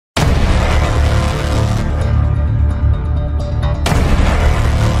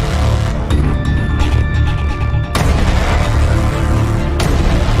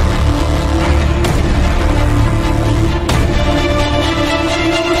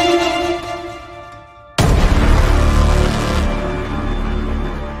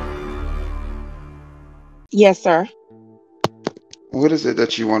Yes, sir. What is it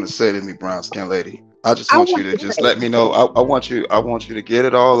that you want to say to me, brown skin lady? I just I want you want to to just say, let me know. I want you to get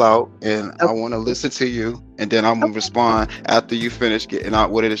it all out, and I okay, want to listen to you, and then I'm gonna okay, respond after you finish getting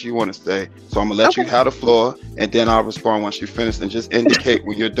out what it is you want to say. So I'm gonna let you okay. have the floor, and then I'll respond once you finish, and just indicate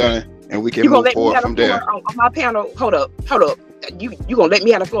when you're done, and we can You gonna move let me forward have the from floor there. on my panel? Hold up, hold up. You gonna let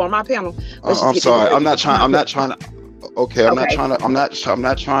me have the floor on my panel? Let's just I'm get this sorry. straight. I'm not This is trying. my I'm not panel. trying to. Okay, I'm not Okay, trying to. I'm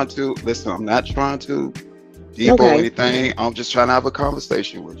not trying to listen. I'm not trying to depot okay, anything. I'm just trying to have a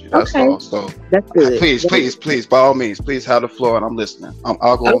conversation with you. That's okay. all. So, That's good. please, please, please, by all means, please have the floor, and I'm listening.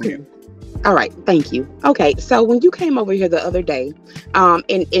 I'll go on Okay. mute. All right, thank you. Okay, so when you came over here the other day,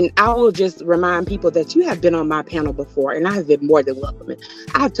 and I will just remind people that you have been on my panel before, and I have been more than welcoming.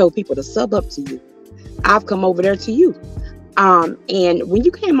 I've told people to sub up to you. I've come over there to you. And when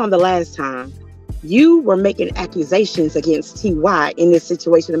you came on the last time, you were making accusations against Ty in this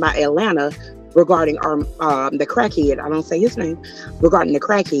situation about Atlanta regarding our the crackhead. I don't say his name regarding the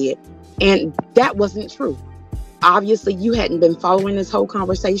crackhead, and that wasn't true. Obviously, you hadn't been following this whole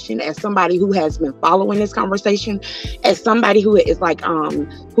conversation. As somebody who has been following this conversation, as somebody who is like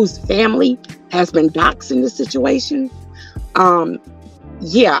whose family has been doxxed in this situation, um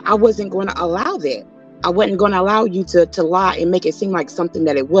yeah, I wasn't going to allow that. I wasn't going to allow you to lie and make it seem like something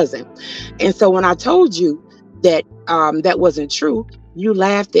that it wasn't. And so when I told you that that wasn't true, you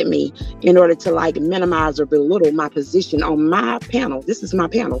laughed at me in order to like minimize or belittle my position on my panel. This is my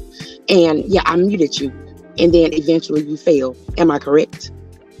panel. And yeah, I muted you. And then eventually you failed. Am I correct?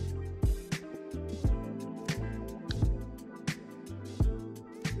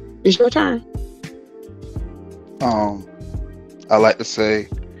 It's your turn. Um, I like to say,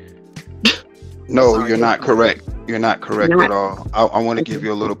 I'm no, sorry. you're not correct. You're not correct Not at all. I want to give okay.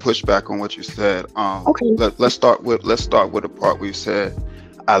 you a little pushback on what you said. Okay. Let's start with the part where you said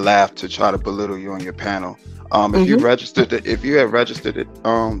I laughed to try to belittle you on your panel. If you Mm-hmm. registered it, if you had registered it,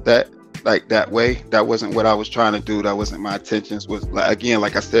 that like that way, that wasn't what I was trying to do. That wasn't my intentions. Was like, again,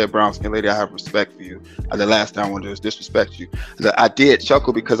 like I said, brown skin lady, I have respect for you. The last thing I want to do is disrespect you. I did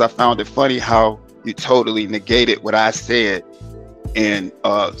chuckle because I found it funny how you totally negated what I said and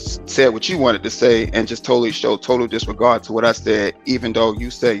said what you wanted to say and just totally showed total disregard to what I said, even though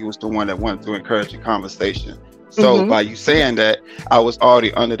you said you was the one that wanted to encourage the conversation. So Mm-hmm. by you saying that, I was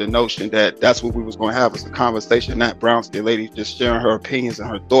already under the notion that that's what we was going to have, was a conversation, not brown skin lady just sharing her opinions and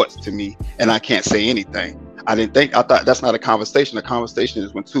her thoughts to me, and I can't say anything. I thought that's not a conversation. A conversation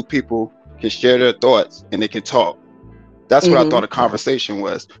is when two people can share their thoughts and they can talk. That's what I Mm-hmm. thought a conversation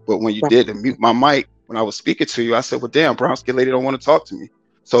was. But when you Right. did mute my mic when I was speaking to you, I said, "Well, damn, brown skin lady don't want to talk to me."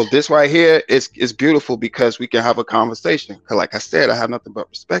 So this right here is beautiful because we can have a conversation. 'Cause like I said, I have nothing but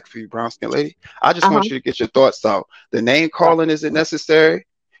respect for you, brown skin lady. I just Uh-huh. want you to get your thoughts out. The name Right. calling isn't necessary.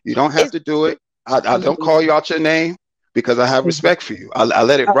 You don't have It's to do it. I don't mhm. call you out your name because I have Mhm. respect for you. I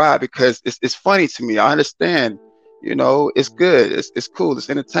let it Oh, ride because it's funny to me. I understand, it's good, it's cool, it's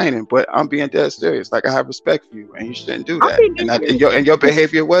entertaining, but I'm being dead serious. Like, I have respect for you and you shouldn't do I'm that, being and, dead serious. your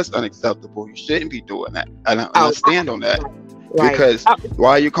behavior was unacceptable. You shouldn't be doing that, and I Oh, stand on that. right, right. Because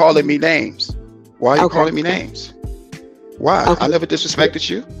why are you calling Mhm. me names? Why are you Okay, calling me names? Why? I okay. never disrespected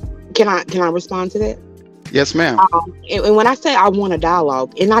you. Can I respond to that? Yes, ma'am. And when I say I want a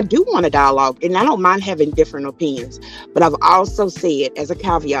dialogue, and I do want a dialogue, and I don't mind having different opinions, but I've also said as a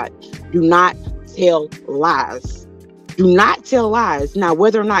caveat, do not tell lies. Do not tell lies. Now,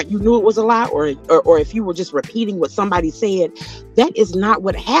 whether or not you knew it was a lie, or if you were just repeating what somebody said, that is not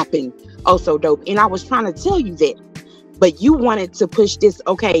what happened. Oh, so dope. And I was trying to tell you that, but you wanted to push this.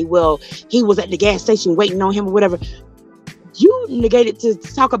 Okay, well, he was at the gas station waiting on him or whatever. You negated to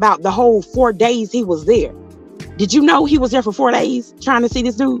talk about the whole 4 days he was there. Did you know he was there for 4 days trying to see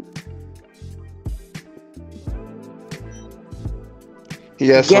this dude?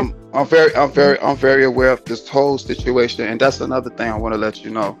 Yes, Guess. I'm very aware of this whole situation, and that's another thing I want to let you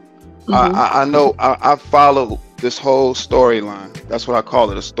know. Mm-hmm. I know I follow this whole storyline. That's what I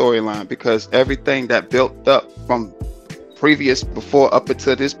call it, a storyline, because everything that built up from previous before up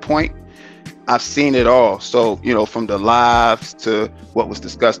until this point, I've seen it all. So, from the lives to what was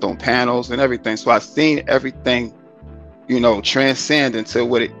discussed on panels and everything. So I've seen everything, transcend into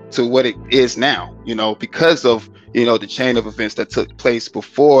what it is now, because of, the chain of events that took place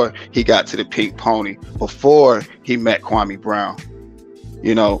before he got to the pink pony, before he met Kwame Brown.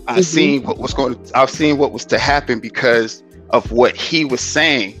 Mm-hmm. I've seen what was to happen because of what he was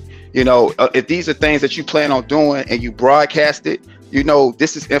saying. If these are things that you plan on doing and you broadcast it,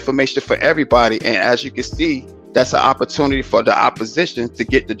 this is information for everybody. And as you can see, that's an opportunity for the opposition to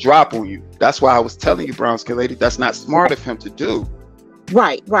get the drop on you. That's why I was telling you, brown skin lady, that's not smart Right. of him to do.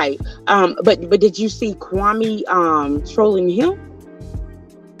 Right, right. But did you see Kwame trolling him?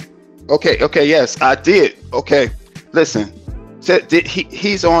 Okay, yes, I did. Okay, listen.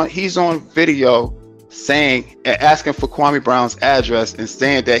 He's on video saying, asking for Kwame Brown's address and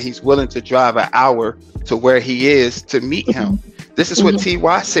saying that he's willing to drive an hour to where he is to meet him. This is what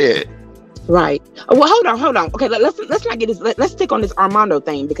TY said. Right. Well, hold on. Okay, let's not get this. Let's stick on this Armando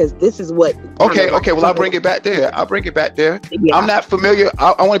thing, because this is what. Okay. Well, I'll bring it back there. Yeah. I'm not familiar.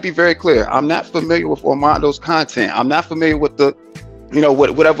 I want to be very clear. I'm not familiar with Armando's content. I'm not familiar with the,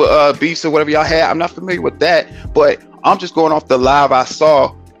 whatever beefs or whatever y'all had. I'm not familiar with that. But I'm just going off the live I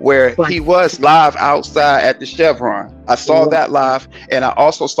saw where he was live outside at the Chevron. I saw that live, and I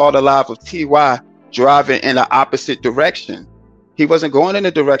also saw the live of TY driving in the opposite direction. He wasn't going in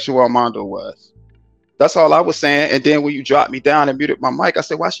the direction where Armando was. That's all I was saying. And then when you dropped me down and muted my mic, I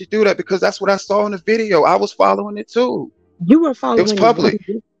said, why she do that? Because that's what I saw in the video. I was following it too. You were following it. It was public.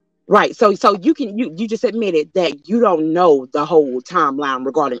 Right. So you just admitted that you don't know the whole timeline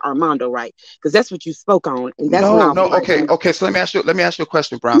regarding Armando, right? Because that's what you spoke on. And that's okay. So let me ask you a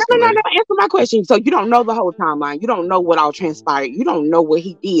question, Brown. No. Answer my question. So you don't know the whole timeline. You don't know what all transpired. You don't know what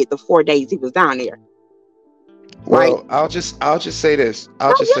he did the 4 days he was down there. Well, right. I'll just say this.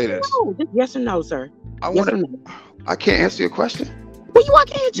 Just yes or no, sir. I can't answer your question. Well, I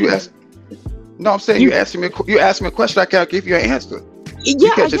can't. No, I'm saying you asked me a question. I can't give you an answer. Yeah,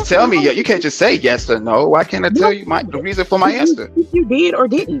 you can't just tell me. You can't just say yes or no. Why can't I tell you the reason for my answer? If you did or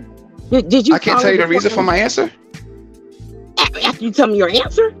didn't. Did you? I can't tell you the reason for my answer. After you tell me your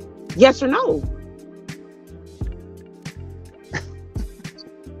answer, yes or no.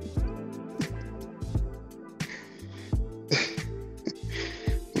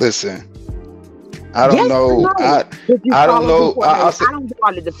 Listen, I don't know. I don't know. I don't do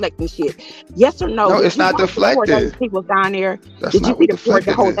all the deflecting shit. Yes or no? No, it's not deflected. He was down there. Did you see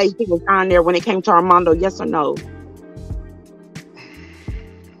the whole day he was down there when it came to Armando? Yes or no?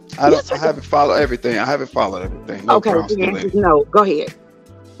 I haven't followed everything. No, okay, no. Go ahead.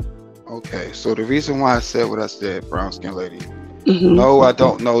 Okay, so the reason why I said what I said, Brownskinlady. No, I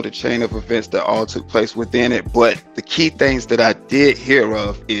don't know the chain of events that all took place within it, but the key things that I did hear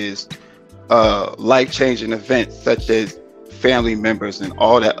of is life-changing events such as family members and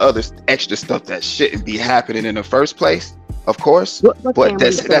all that other extra stuff that shouldn't be happening in the first place, of course. But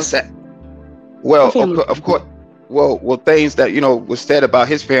that's that. Well, of course. Well, things that was said about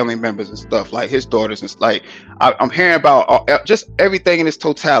his family members and stuff, like his daughters, and like I'm hearing about just everything in its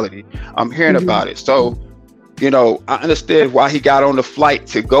totality. I'm hearing about it, so. I understand why he got on the flight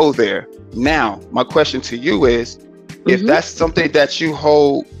to go there. Now, my question to you is, if that's something that you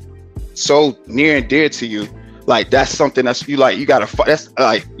hold so near and dear to you, like that's something that's you gotta fight. That's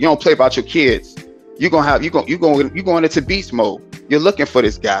like you don't play about your kids. You're going into beast mode. You're looking for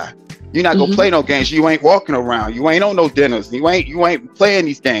this guy. You're not gonna play no games. You ain't walking around. You ain't on no dinners. You ain't playing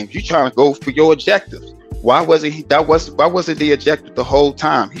these games. You trying to go for your objectives. Why wasn't the objective the whole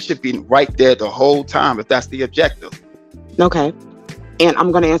time? He should be right there the whole time if that's the objective. Okay. And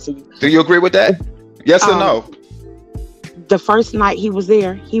I'm going to answer you. Do you agree with that? Yes or no? The first night he was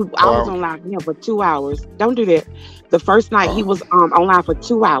there, I was online with him for 2 hours. Don't do that. The first night he was online for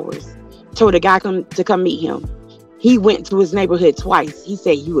 2 hours. Told a guy to come meet him. He went to his neighborhood twice. He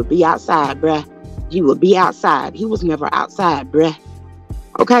said, "You would be outside, bruh. You would be outside." He was never outside, bruh.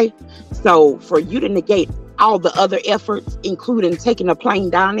 Okay, so for you to negate all the other efforts, including taking a plane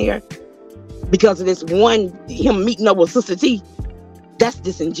down there because of this one, him meeting up with Sister T, that's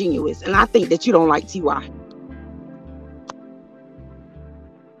disingenuous. And I think that you don't like TY.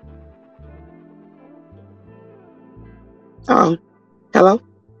 Oh, hello?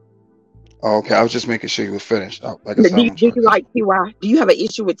 Oh, okay, I was just making sure you were finished. Do you like TY? Do you have an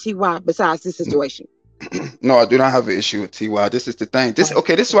issue with TY besides this situation? No, I do not have an issue with TY. This is the thing. This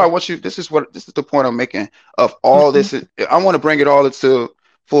is why I want you. This is the point I'm making of all this. I want to bring it all into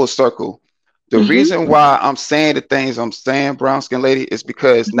full circle. The reason why I'm saying the things I'm saying, Brownskinlady, is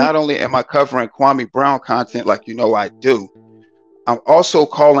because not only am I covering Kwame Brown content like I do, I'm also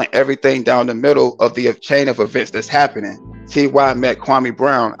calling everything down the middle of the chain of events that's happening. TY met Kwame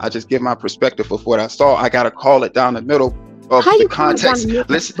Brown. I just give my perspective of what I saw. I got to call it down the middle of the context.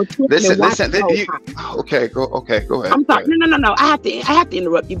 Listen. Okay, go ahead. I'm sorry. No. I have to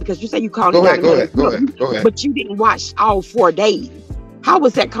interrupt you because you say you called it down the middle. Go ahead. But you didn't watch all 4 days. How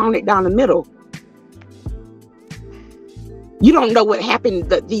was that calling it down the middle? You don't know what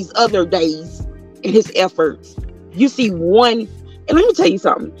happened these other days in his efforts. You see one, and let me tell you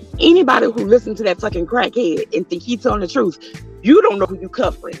something. Anybody who listens to that fucking crackhead and think he's telling the truth, you don't know who you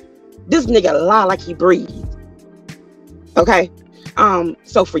covering. This nigga lie like he breathes. Okay,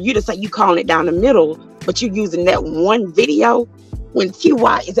 So for you to say you calling it down the middle, but you using that one video when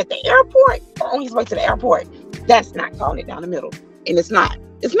TY is at the airport or on his way to the airport, that's not calling it down the middle. And it's not.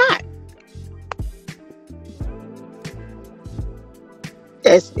 It's not.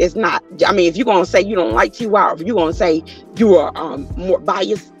 It's not. I mean, if you're gonna say you don't like TY, or if you're gonna say you are more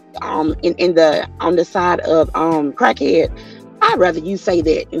biased in the on the side of crackhead, I'd rather you say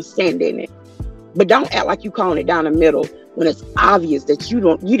that and stand in it. But don't act like you calling it down the middle when it's obvious that you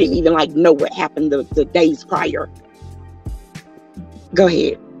didn't even like know what happened the days prior. Go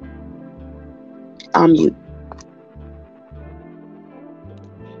ahead. You.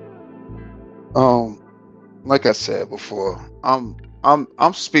 Like I said before, I'm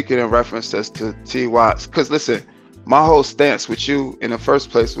speaking in reference as to TY, because listen, my whole stance with you in the first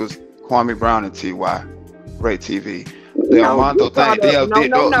place was Kwame Brown and TY, Ray TV. The Armando thing.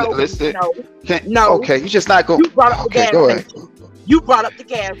 Listen. Okay, you just not going. Okay, go ahead. You brought up the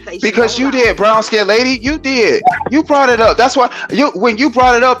gas station. Because you did, Brownskinlady. You did. You brought it up. That's why when you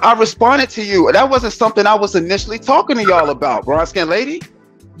brought it up, I responded to you. That wasn't something I was initially talking to y'all about, Brownskinlady.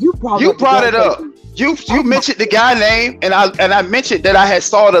 You brought it up. You mentioned the guy name, and I mentioned that I had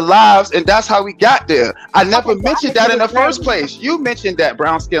saw the lives, and that's how we got there. I never mentioned that in the first place. You mentioned that,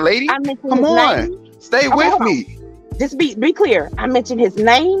 Brownskinlady. Come on, stay with me. Just be clear. I mentioned his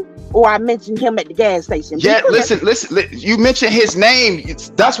name, or I mentioned him at the gas station. Yeah, listen. You mentioned his name.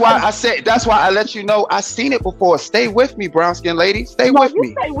 That's why I said. That's why I let you know I seen it before. Stay with me, Brownskinlady. Stay with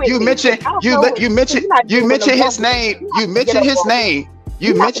me. You mentioned his name. You mentioned his name. You mentioned his name.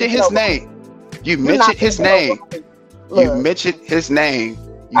 You mentioned his name. You mentioned his name. You mentioned his name.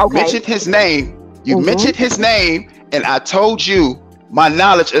 You mentioned his name, and I told you my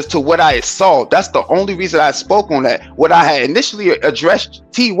knowledge as to what I saw. That's the only reason I spoke on that. What I had initially addressed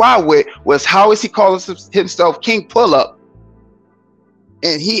TY with was, how is he calling himself King Pull-Up?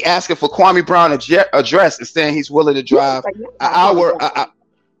 And he asking for Kwame Brown address and saying he's willing to drive an hour.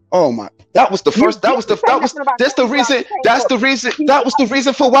 Oh my! That was the first. That's the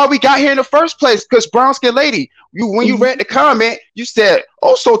reason for why we got here in the first place. Because Brownskinlady, when you read the comment, you said,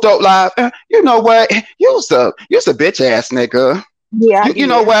 "Oh, so dope live." You know what? You's a bitch ass nigga. Yeah, you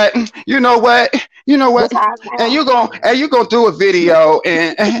know what? And you're gonna do a video,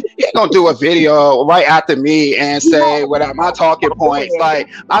 and you're gonna do a video right after me and say what are my talking points.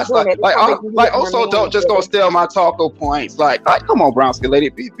 Also don't just gonna steal my talking points. Like come on,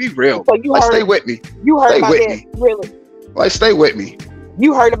 Brownskinlady, be real. So stay with me. You heard about that, really? Like, stay with me.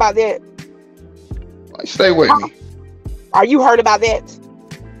 You heard about that? Like, stay with me. Are you heard about that?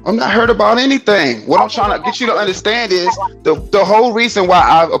 I'm not heard about anything. What I'm trying to get you to understand is the whole reason why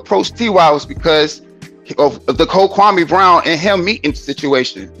I approached TY was because of the whole Kwame Brown and him meeting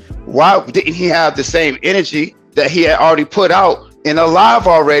situation. Why didn't he have the same energy that he had already put out in a live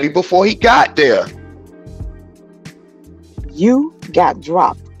already before he got there? You got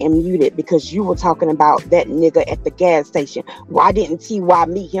dropped and muted because you were talking about that nigga at the gas station. Why didn't TY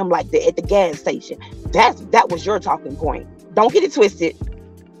meet him like that at the gas station? That was your talking point. Don't get it twisted.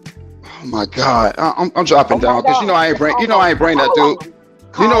 Oh my God, I'm dropping down because I ain't bring that dude. I ain't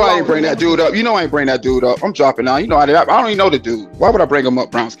bring that dude up. I ain't bring that dude up. I'm dropping down. I don't even know the dude. Why would I bring him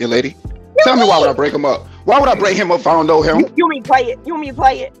up, Brownskinlady? Tell me why would I bring him up? Why would I bring him up if I don't know him? You want me to play it? You want me to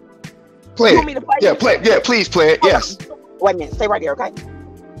play it? Play it. Yeah, play it. Yeah, please play it. Yes. Wait a minute. Stay right there, okay?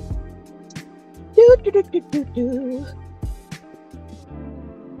 Do.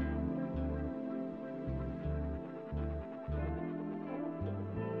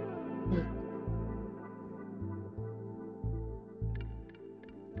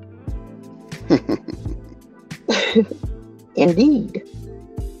 Indeed.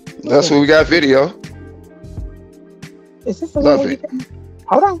 That's what we got video. Is this love it?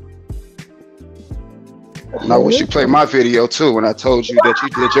 Hold on. And I wish you played my video too when I told you that you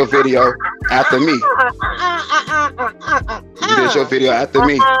did your video after me. You did your video after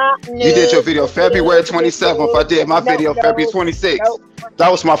me. You did your video February 27th. I did my video February 26th. That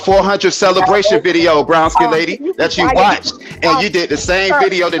was my 400 celebration video, Brownskinlady, that you watched. And you did the same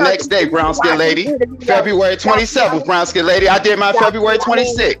video the next day, Brownskinlady. February 27th, Brownskinlady. I did my February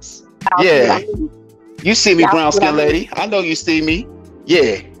 26th. Yeah. You see me, Brownskinlady. I know you see me.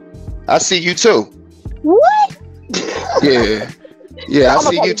 Yeah. I see you too. What? Yeah. Yeah, I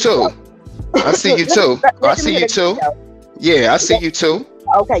see you too. I see you too. I see you too. Yeah, I see you too.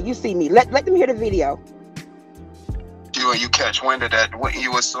 Okay, you see me. Let them hear the video. You catch wind of that, wouldn't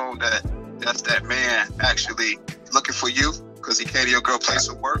you assume that that's that man actually looking for you because he came to your girl place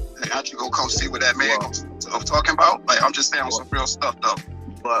of work? And how'd you go come see what that man I'm talking about? Like, I'm just saying some real stuff though.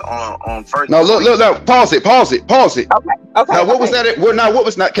 But on first. No, look, pause it. Okay. Okay. Now, what was that? Well, now, what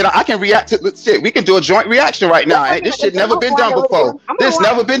was not? I can react to shit. We can do a joint reaction right now. This shit never been done before. This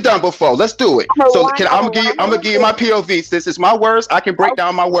never been done before. Let's do it. So, I'm gonna give you my POV. Since it's my words, I can break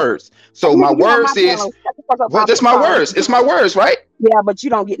down my words. So, my words is, well, that's my words. It's my words, right? Yeah, but you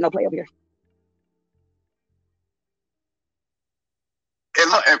don't get no play over here. And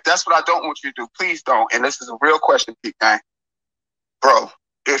look, if that's what I don't want you to do, please don't. And this is a real question, Pete Gang. Bro,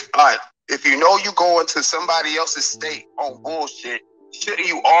 if you know you going to somebody else's state on bullshit, shouldn't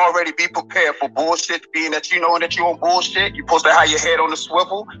you already be prepared for bullshit? Being that you know that you're on bullshit, you're supposed to have your head on the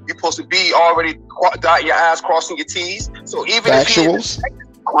swivel. You're supposed to be already dotting your I's, crossing your T's. So even if he is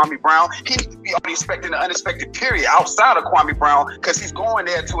Kwame Brown, he needs to be already expecting the unexpected period outside of Kwame Brown, because he's going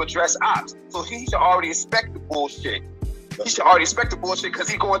there to address ops. So he should already expect the bullshit. He should already expect the bullshit because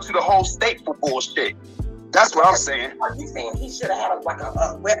he's going to the whole state for bullshit. That's what I'm saying. Are you saying he should have had like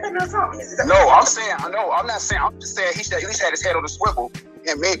a weapon or something? No, I'm saying, I know, I'm not saying, I'm just saying he should at least had his head on the swivel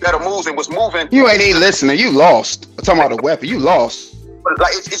and made better moves and was moving. You ain't even listening. You lost. I'm talking about a weapon. You lost. But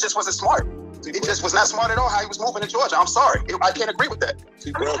like, it just wasn't smart. It just was not smart at all how he was moving in Georgia. I'm sorry. I can't agree with that.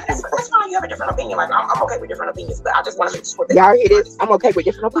 I mean, that's fine. You have a different opinion. Like, I'm okay with different opinions, but I just want to make sure that y'all hear this. I'm okay with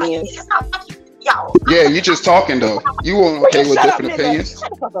different opinions. It's not like y'all. Yeah, you just talking though. You won't okay with different opinions.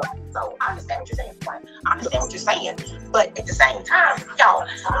 So I understand what you're saying. I understand what you're saying, but at the same time, y'all,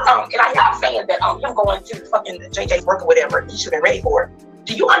 and I'm not saying that him going to fucking JJ's work or whatever, he should have been ready for it.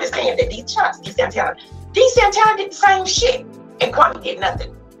 Do you understand that these shots, D Santana did the same shit, and Kwame did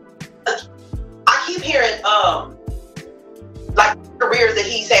nothing? I keep hearing like careers that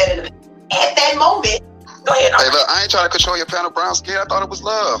he's had at that moment. Go ahead. Hey, look, I ain't trying to control your panel, Brownskinlady. I thought it was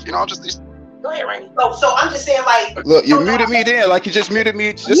love. You know, I'm just. Go ahead, Rainy. So I'm just saying, like, look, you muted me then, like you just muted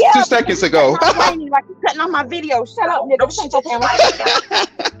me just 2 seconds ago. Like you cutting on my video. Shut up, nigga.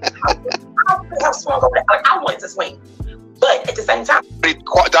 I wanted to swing, but at the same time,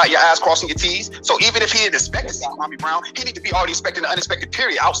 dot your I's, crossing your T's. So even if he didn't expect to see Kwame Brown, he need to be already expecting the unexpected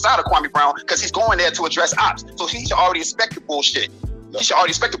period outside of Kwame Brown, because he's going there to address ops. So he should already expect the bullshit. He should already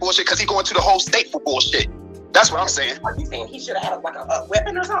expect the bullshit because he's going to the whole state for bullshit. That's what I'm saying. Are you saying he should have had like a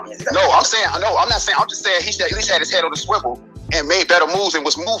weapon or something? No, I'm saying, no, I'm not saying, I'm just saying he should at least had his head on the swivel and made better moves and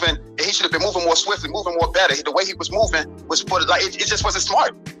was moving, and he should have been moving more swiftly, moving more better. The way he was moving was for like, it just wasn't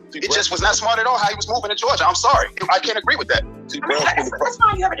smart. It just was not smart at all how he was moving in Georgia. I'm sorry. I can't agree with that. I mean, that's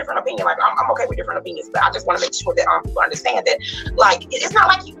fine. You have a different opinion. Like, I'm okay with different opinions, but I just want to make sure that people understand that, like, it's not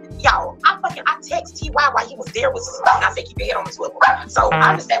like y'all, I text TY while he was there with his phone. I said, keep your head on the swivel. So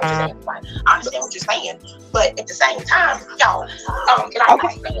I understand what you're saying. Right? I understand what you're saying. But at the same time, y'all, and I'm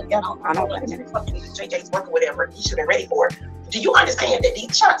not saying, I know fucking JJ's work or whatever, he should have been ready for it. Do you understand that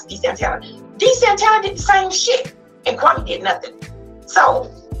these shots, D Santana did the same shit, and Kwame did nothing?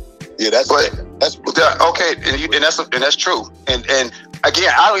 So yeah, that's okay, and that's true. And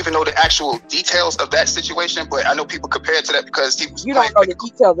again, I don't even know the actual details of that situation, but I know people compare it to that because he was. You don't know the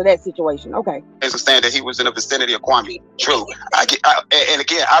details of that situation, okay? It's understand that he was in the vicinity of Kwame. True. And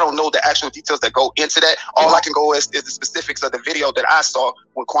again, I don't know the actual details that go into that. All I can go is the specifics of the video that I saw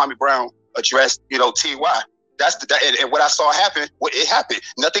when Kwame Brown addressed, TY. That's and what I saw happen. It happened.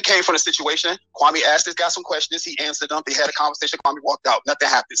 Nothing came from the situation. Kwame asked this guy some questions. He answered them. They had a conversation. Kwame walked out. Nothing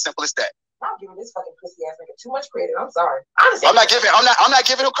happened. Simple as that. I'm giving this fucking pussy ass nigga too much credit. I'm sorry. I'm not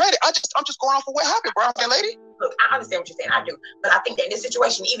giving him credit. I'm just going off of what happened, Brownskinlady. Look, I understand what you're saying. I do, but I think that in this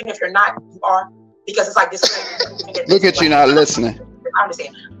situation, even if you're not, you are, because it's like this. Look at you not listening. I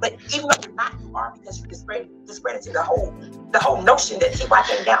understand, but even though you're not, you are, because you discredited the whole notion that TY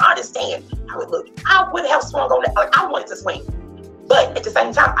came down. I understand how it looked. I would have swung on that. Like, I wanted to swing, but at the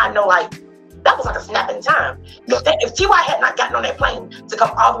same time, I know like that was like a snap in time. If TY had not gotten on that plane to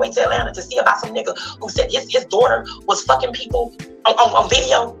come all the way to Atlanta to see about some nigga who said his daughter was fucking people on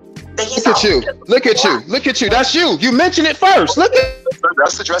video. Look at you. That's you. You mentioned it first.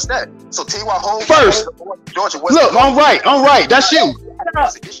 Let's address that. So TY home first. Georgia. Look, I'm right. That's you.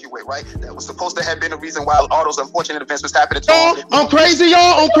 That's an issue with, right? That was supposed to have been the reason why all those unfortunate events was happening to him. I'm crazy,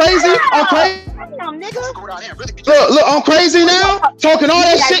 y'all. I'm crazy. Look, I'm crazy now. Talking all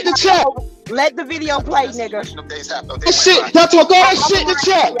that shit in the chat. Let the video play, nigga. Shit, y'all talk all that shit in the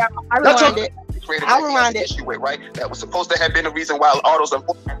chat. I rewind it. Issue with, right? That was supposed to have been the reason why all those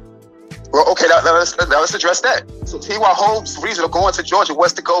unfortunate. Well, okay, now let's address that. So TY Holmes' reason of going to Georgia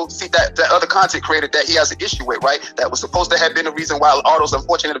was to go see that other content creator that he has an issue with, right? That was supposed to have been the reason why all those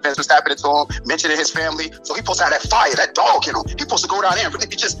unfortunate events was happening to him, mentioning his family. So he supposed to have that fire, that dog in him. He supposed to go down there and really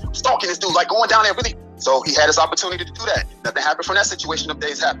be just stalking this dude, like going down there, really So he had his opportunity to do that. Nothing happened from that situation.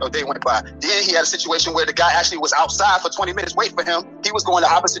 A day went by. Then he had a situation where the guy actually was outside for 20 minutes waiting for him. He was going the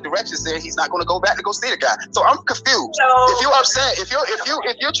opposite direction, saying he's not going to go back to go see the guy. So I'm confused. If you're upset, if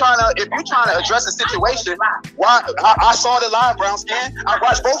you're trying to address a situation, why? I saw the live, Brown Skin. I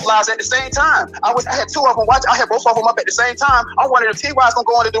watched both lives at the same time. I had two of them watch. I had both of them up at the same time. I wondered if TY's gonna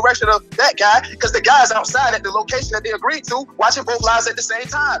go in the direction of that guy, because the guy's outside at the location that they agreed to, watching both lives at the same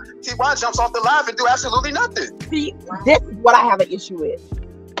time. TY jumps off the live and do absolutely nothing. See, this is what I have an issue with.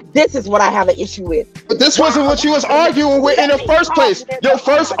 This is what I have an issue with. But this wasn't what you was arguing with in the first place. Your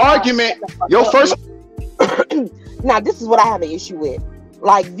first argument, Now, this is what I have an issue with.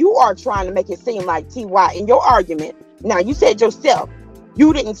 Like, you are trying to make it seem like TY in your argument. Now, you said yourself,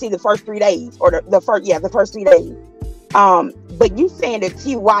 you didn't see the first 3 days, or the first 3 days. But you saying that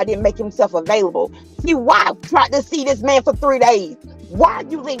TY didn't make himself available. TY tried to see this man for 3 days. Why are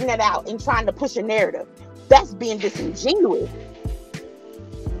you leaving that out and trying to push a narrative? That's being disingenuous.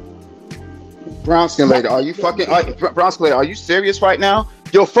 Brownskinlady, are you fucking Brownskinlady? Are you serious right now?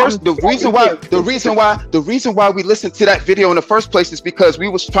 Yo, first, the reason why we listened to that video in the first place is because we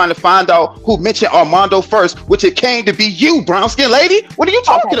was trying to find out who mentioned Armando first, which it came to be you, Brownskinlady. What are you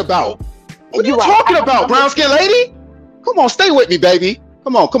talking about? What are you talking about, Brownskinlady? Come on, stay with me, baby.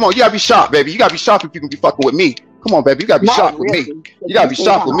 Come on. You gotta be sharp, baby. You gotta be sharp if you can be fucking with me. Come on, baby. You gotta be sharp with me. You gotta be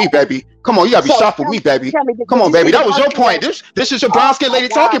sharp with me, baby. Come on, you gotta be sharp with me, baby. Come on, baby. That was your point. This is your Brownskinlady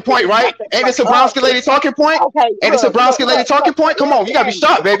talking point, right? Ain't this a Brownskinlady talking point? Ain't this a Brownskinlady talking point? Come on, you gotta be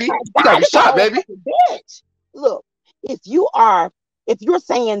sharp, baby. You gotta be sharp, baby. Bitch. Look, if you're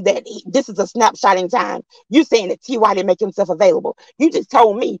saying that this is a snapshot in time, you're saying that TY didn't make himself available. You just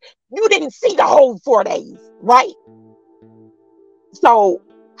told me you didn't see the whole 4 days, right? So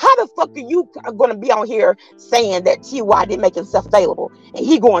how the fuck are you going to be on here saying that TY didn't make himself available and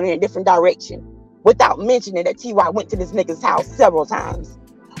he going in a different direction without mentioning that TY went to this nigga's house several times,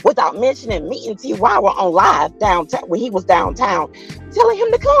 without mentioning me and TY were on live downtown when he was downtown telling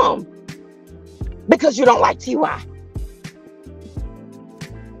him to come because you don't like TY.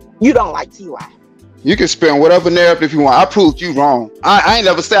 You don't like TY. You can spin whatever narrative you want. I proved you wrong. I ain't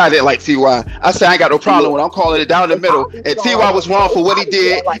never said I didn't like TY. I said I ain't got no problem with. I'm calling it down the middle. And TY was wrong for what he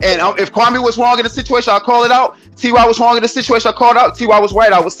did. And if Kwame was wrong in the situation, I'll call it out. TY was wrong in the situation, I called out. TY was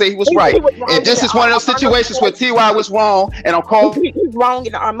right, I would say he was right. And this is one of those situations where TY was wrong, and I'm calling. He's wrong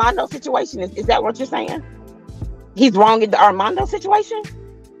in the Armando situation. Is that what you're saying? He's wrong in the Armando situation?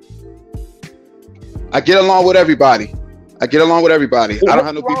 I get along with everybody. I don't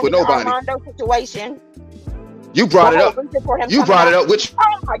have no beef with nobody. Armando situation. You brought it up. You brought it up. Which?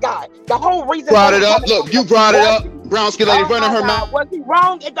 Oh my God! The whole reason. Brought it up. Look, you brought it up. Brownskinlady running her mouth. Was he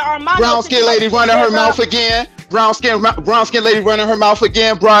wrong in the Armando? Brownskinlady running her mouth again. Brownskinlady running her mouth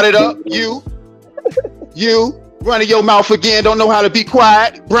again. Brought it up. You running your mouth again. Don't know how to be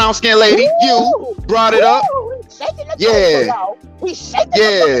quiet. Brownskinlady. You brought it up. Yeah. We shaking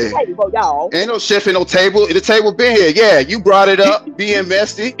the table, y'all. Ain't no shifting no table. The table been here. Yeah, you brought it up, being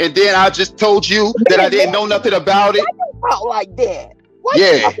messy, and then I just told you that I didn't know nothing about it. Why you talk like that? Why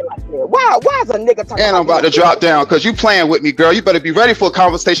you talking like that? Why is a nigga talking? And I'm about to drop down because you playing with me, girl. You better be ready for a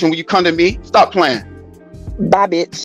conversation when you come to me. Stop playing. Bye, bitch.